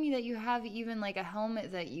showing me that you have even like a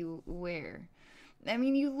helmet that you wear. I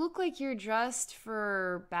mean, you look like you're dressed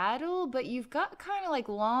for battle, but you've got kind of like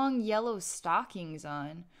long yellow stockings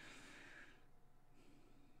on.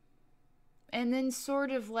 And then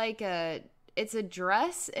sort of like it's a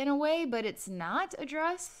dress in a way, but it's not a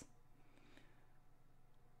dress.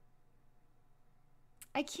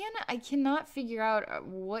 I cannot figure out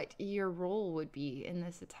what your role would be in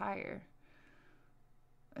this attire.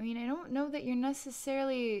 I mean, I don't know that you're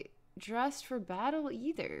necessarily dressed for battle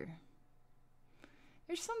either.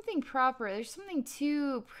 There's something there's something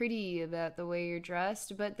too pretty about the way you're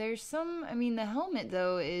dressed, but the helmet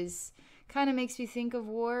though is kind of makes me think of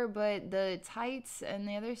war, but the tights and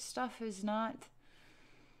the other stuff is not.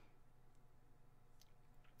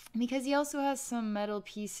 Because he also has some metal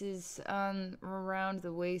pieces on around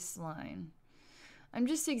the waistline. I'm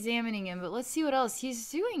just examining him, but let's see what else he's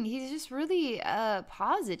doing. He's just really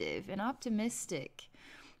positive and optimistic.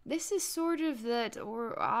 This is sort of that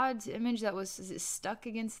or odd image that was, is it stuck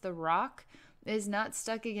against the rock? Is not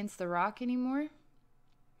stuck against the rock anymore.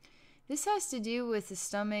 This has to do with the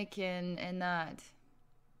stomach and that.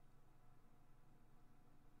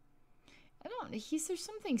 I don't. There's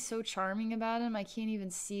something so charming about him. I can't even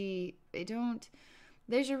see. I don't.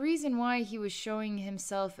 There's a reason why he was showing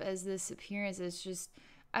himself as this appearance. It's just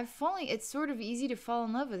I've fallen. It's sort of easy to fall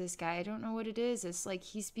in love with this guy. I don't know what it is. It's like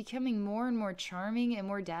he's becoming more and more charming and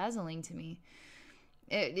more dazzling to me.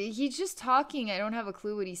 He's just talking. I don't have a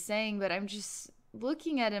clue what he's saying, but I'm just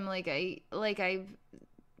looking at him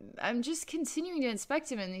I'm just continuing to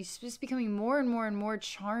inspect him, and he's just becoming more and more and more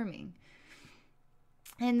charming.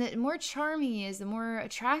 And the more charming he is, the more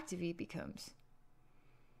attractive he becomes.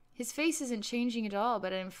 His face isn't changing at all,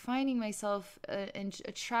 but I'm finding myself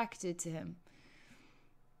attracted to him.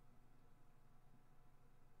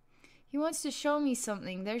 He wants to show me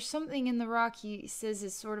something. There's something in the rock he says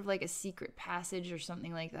is sort of like a secret passage or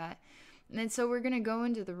something like that. And so we're going to go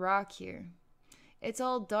into the rock here. It's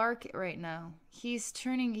all dark right now. He's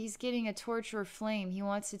getting a torch or flame. He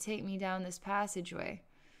wants to take me down this passageway.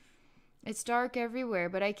 It's dark everywhere,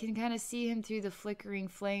 but I can kind of see him through the flickering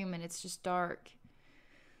flame, and it's just dark.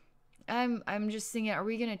 I'm just thinking, are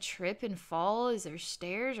we gonna trip and fall? Is there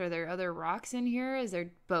stairs? Are there other rocks in here? Is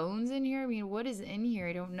there bones in here? I mean, what is in here?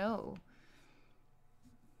 I don't know.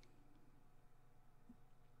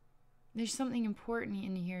 There's something important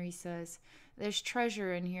in here, he says. There's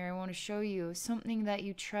treasure in here. I want to show you something that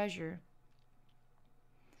you treasure.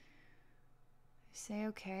 I say,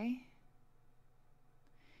 okay.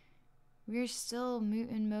 We're still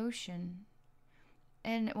in motion.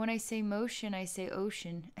 And when I say motion, I say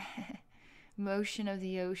ocean. Motion of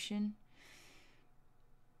the ocean.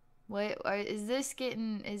 What is this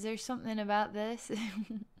getting? Is there something about this?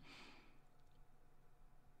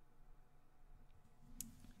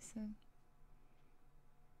 So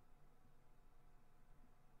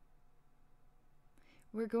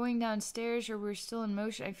we're going downstairs, or we're still in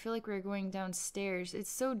motion. I feel like we're going downstairs.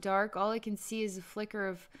 It's so dark. All I can see is a flicker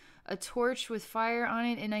of a torch with fire on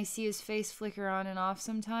it, and I see his face flicker on and off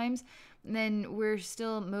sometimes. And then we're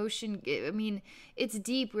still in motion. I mean, it's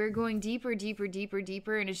deep. We're going deeper, deeper, deeper,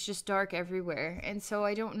 deeper, and it's just dark everywhere. And so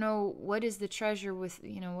I don't know what is the treasure with,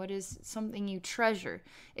 what is something you treasure.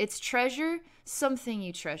 It's treasure, something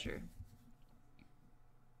you treasure.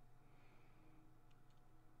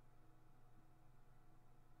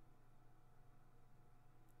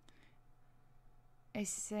 I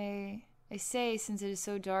say, since it is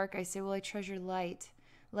so dark, I say, well, I treasure light.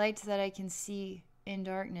 Light that I can see in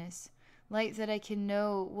darkness. Light that I can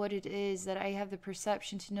know what it is, that I have the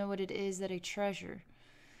perception to know what it is that I treasure.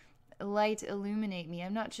 Light illuminate me.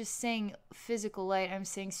 I'm not just saying physical light, I'm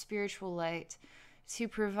saying spiritual light. To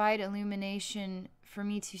provide illumination for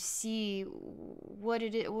me to see what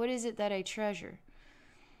is it that I treasure.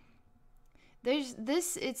 There's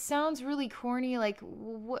this, it sounds really corny, like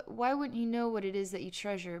why wouldn't you know what it is that you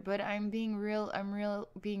treasure? But I'm being real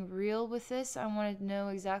with this. I want to know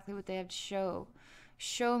exactly what they have to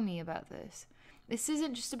show me about this. This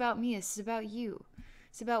isn't just about me, this is about you.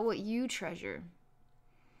 It's about what you treasure.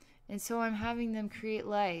 And so I'm having them create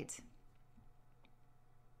light.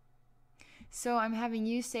 So I'm having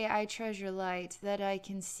you say, I treasure light, that I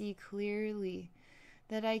can see clearly,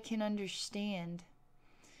 that I can understand.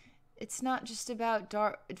 It's not just about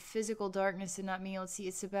physical darkness and not being able to see.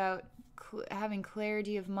 It's about having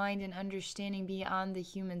clarity of mind and understanding beyond the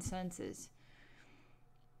human senses.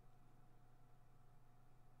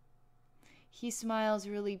 He smiles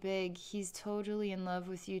really big. He's totally in love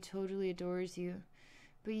with you, totally adores you.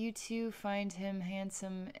 But you too find him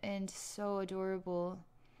handsome and so adorable.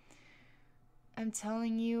 I'm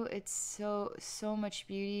telling you, it's so much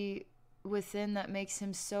beauty within that makes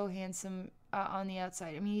him so handsome on the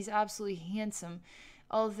outside. I mean, he's absolutely handsome,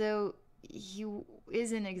 although he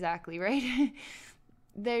isn't exactly, right?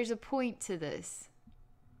 There's a point to this.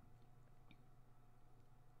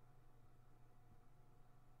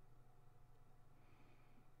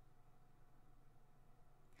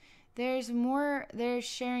 There's more, they're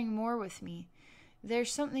sharing more with me.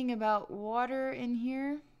 There's something about water in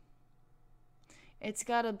here. It's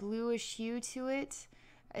got a bluish hue to it.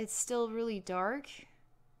 It's still really dark.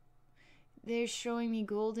 They're showing me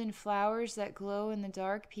golden flowers that glow in the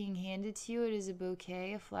dark being handed to you. It is a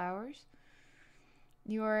bouquet of flowers.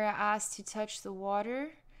 You are asked to touch the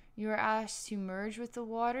water. You are asked to merge with the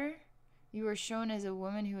water. You are shown as a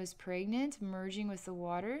woman who is pregnant, merging with the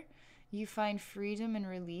water. You find freedom and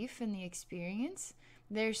relief in the experience.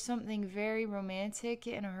 There's something very romantic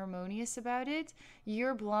and harmonious about it.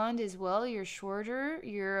 You're blonde as well. You're shorter.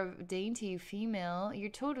 You're a dainty female. You're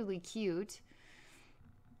totally cute.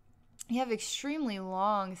 You have extremely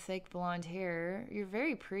long, thick blonde hair. You're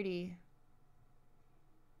very pretty.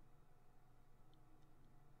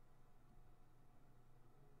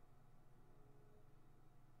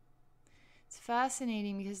 It's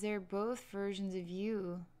fascinating because they're both versions of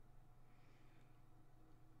you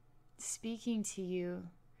speaking to you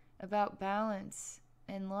about balance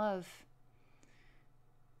and love,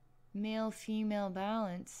 male female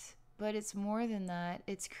balance. But it's more than that,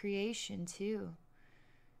 it's creation too.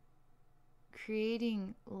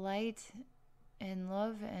 Creating light and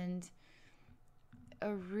love and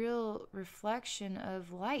a real reflection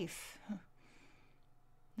of life.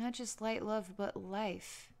 Not just light, love, but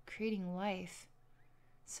life. Creating life.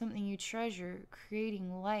 Something you treasure.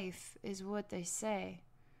 Creating life is what they say.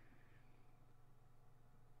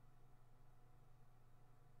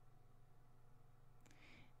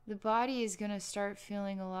 The body is going to start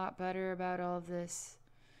feeling a lot better about all of this.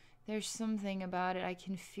 There's something about it. I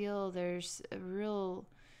can feel there's a real...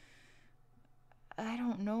 I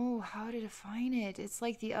don't know how to define it. It's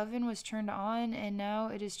like the oven was turned on and now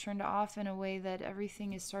it is turned off in a way that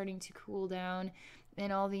everything is starting to cool down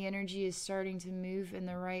and all the energy is starting to move in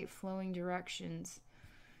the right flowing directions.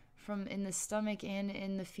 From in the stomach and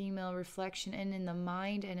in the female reflection and in the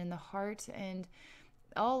mind and in the heart and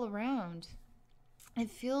all around. It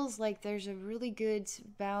feels like there's a really good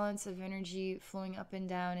balance of energy flowing up and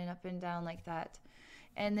down like that.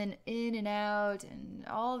 And then in and out and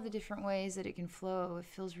all the different ways that it can flow. It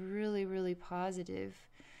feels really, really positive.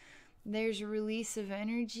 There's a release of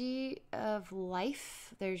energy of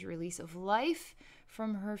life. There's a release of life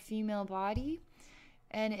from her female body.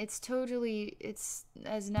 And it's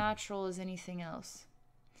as natural as anything else.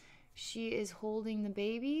 She is holding the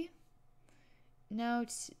baby. Now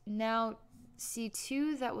see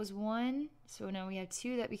 2, that was 1. So now we have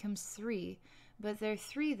 2, that becomes 3. But they're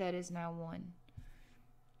 3, that is now 1.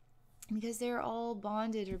 Because they're all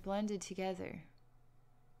bonded or blended together.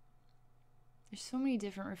 There's so many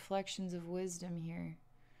different reflections of wisdom here.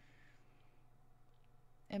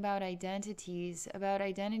 About identities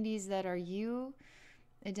that are you,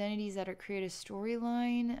 identities that create a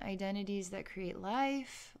storyline, identities that create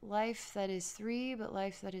life that is 3, but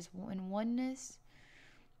life that is in oneness,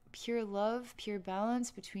 pure love, pure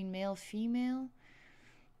balance between male, female,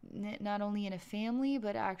 not only in a family,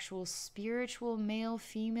 but actual spiritual male,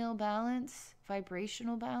 female balance,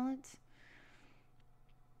 vibrational balance.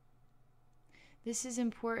 This is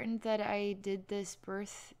important that I did this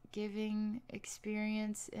birth giving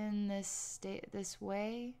experience in this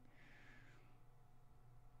way.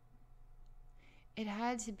 It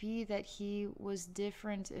had to be that he was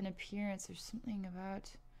different in appearance. There's something about...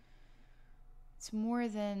 It's more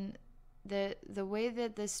than... The way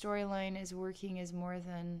that this storyline is working is more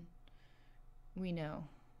than we know.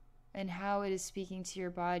 And how it is speaking to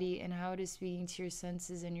your body and how it is speaking to your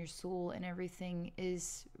senses and your soul and everything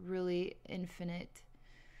is really infinite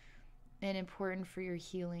and important for your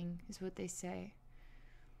healing, is what they say.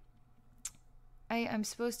 I'm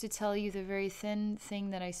supposed to tell you the very thin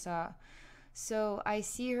thing that I saw. So I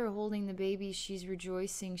see her holding the baby. She's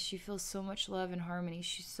rejoicing. She feels so much love and harmony.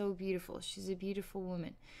 She's so beautiful. She's a beautiful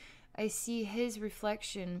woman. I see his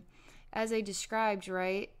reflection, as I described,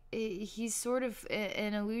 right? He's sort of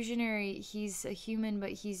an illusionary. He's a human,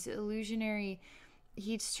 but he's illusionary.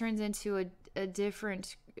 He turns into a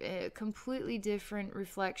different, completely different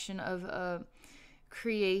reflection of a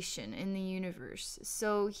creation in the universe.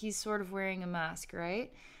 So he's sort of wearing a mask,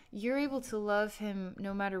 right? You're able to love him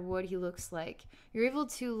no matter what he looks like. You're able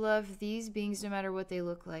to love these beings no matter what they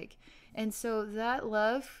look like. And so that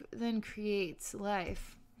love then creates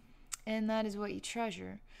life. And that is what you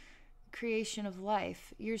treasure. Creation of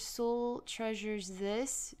life. Your soul treasures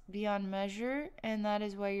this beyond measure, and that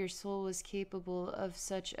is why your soul was capable of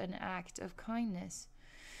such an act of kindness.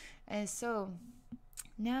 And so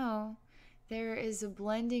now there is a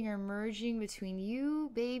blending or merging between you,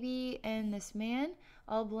 baby, and this man,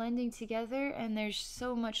 all blending together, and there's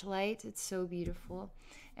so much light. It's so beautiful.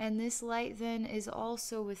 And this light then is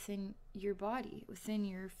also within your body, within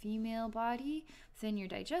your female body, within your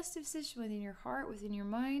digestive system, within your heart, within your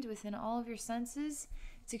mind, within all of your senses.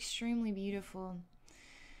 It's extremely beautiful.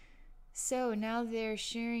 So now they're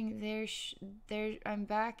sharing I'm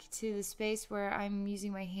back to the space where I'm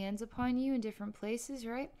using my hands upon you in different places,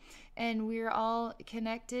 right? And we're all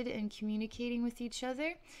connected and communicating with each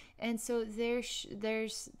other. And so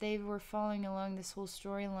they were following along this whole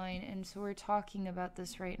storyline, and so we're talking about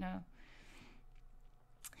this right now.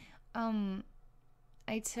 Um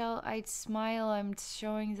I smile, I'm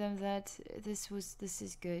showing them that this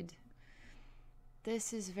is good.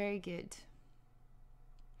 This is very good.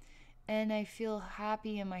 And I feel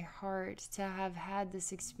happy in my heart to have had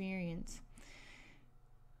this experience,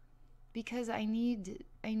 because I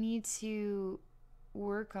need to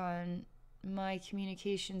work on my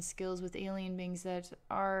communication skills with alien beings that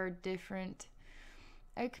are different.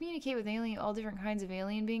 I communicate with all different kinds of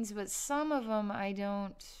alien beings, but some of them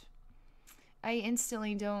I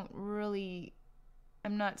instantly don't really,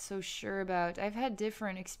 I'm not so sure about. I've had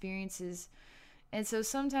different experiences, and so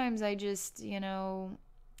sometimes I just, I'm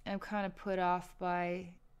kind of put off by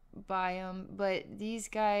them. But this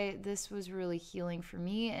was really healing for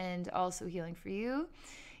me and also healing for you.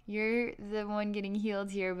 You're the one getting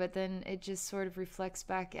healed here, but then it just sort of reflects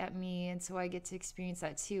back at me, and so I get to experience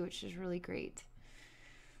that too, which is really great.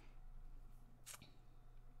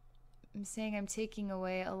 I'm saying I'm taking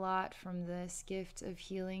away a lot from this gift of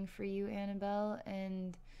healing for you, Annabelle,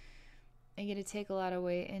 and I get to take a lot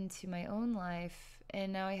away into my own life.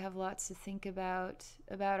 And now I have lots to think about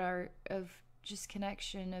our of just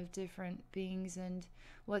connection of different beings and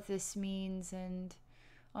what this means, and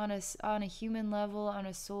on a human level, on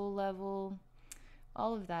a soul level,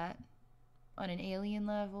 all of that, on an alien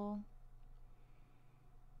level.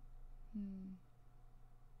 Hmm.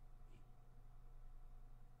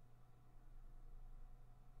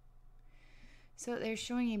 So they're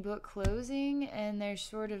showing a book closing, and there's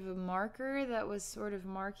sort of a marker that was sort of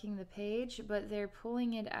marking the page, but they're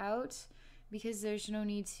pulling it out because there's no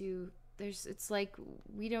need to. It's like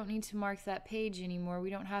we don't need to mark that page anymore. We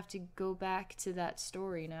don't have to go back to that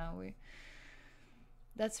story now.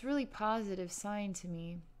 That's really positive sign to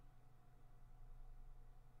me.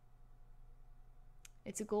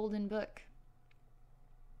 It's a golden book.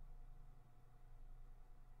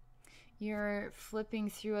 You're flipping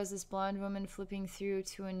through as this blonde woman, flipping through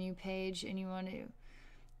to a new page, and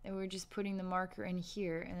and we're just putting the marker in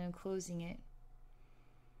here and then closing it.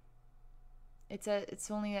 It's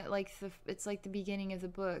only at it's like the beginning of the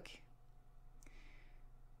book,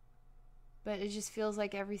 but it just feels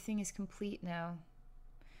like everything is complete now.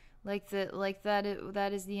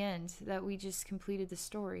 That is the end. That we just completed the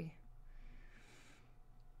story.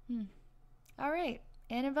 All right,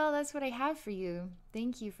 Annabelle, that's what I have for you.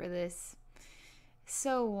 Thank you for this.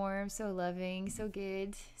 So warm, so loving, so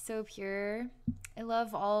good, so pure. I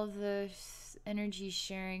love all the energy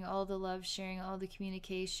sharing, all the love sharing, all the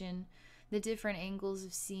communication, the different angles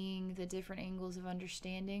of seeing, the different angles of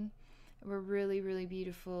understanding were really, really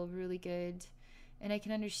beautiful, really good. And I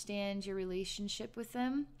can understand your relationship with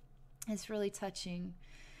them. It's really touching.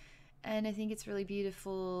 And I think it's really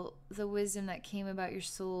beautiful, the wisdom that came about your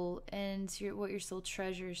soul and what your soul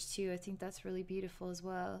treasures too. I think that's really beautiful as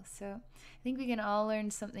well. So I think we can all learn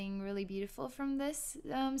something really beautiful from this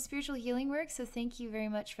spiritual healing work. So thank you very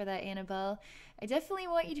much for that, Annabelle. I definitely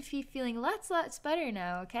want you to be feeling lots better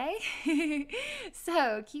now, okay?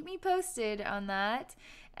 So keep me posted on that.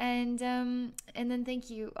 And then thank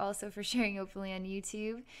you also for sharing openly on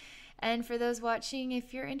YouTube. And for those watching,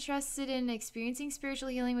 if you're interested in experiencing spiritual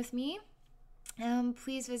healing with me,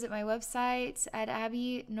 please visit my website at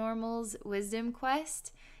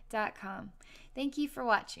abbynormalswisdomquest.com. Thank you for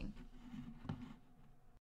watching.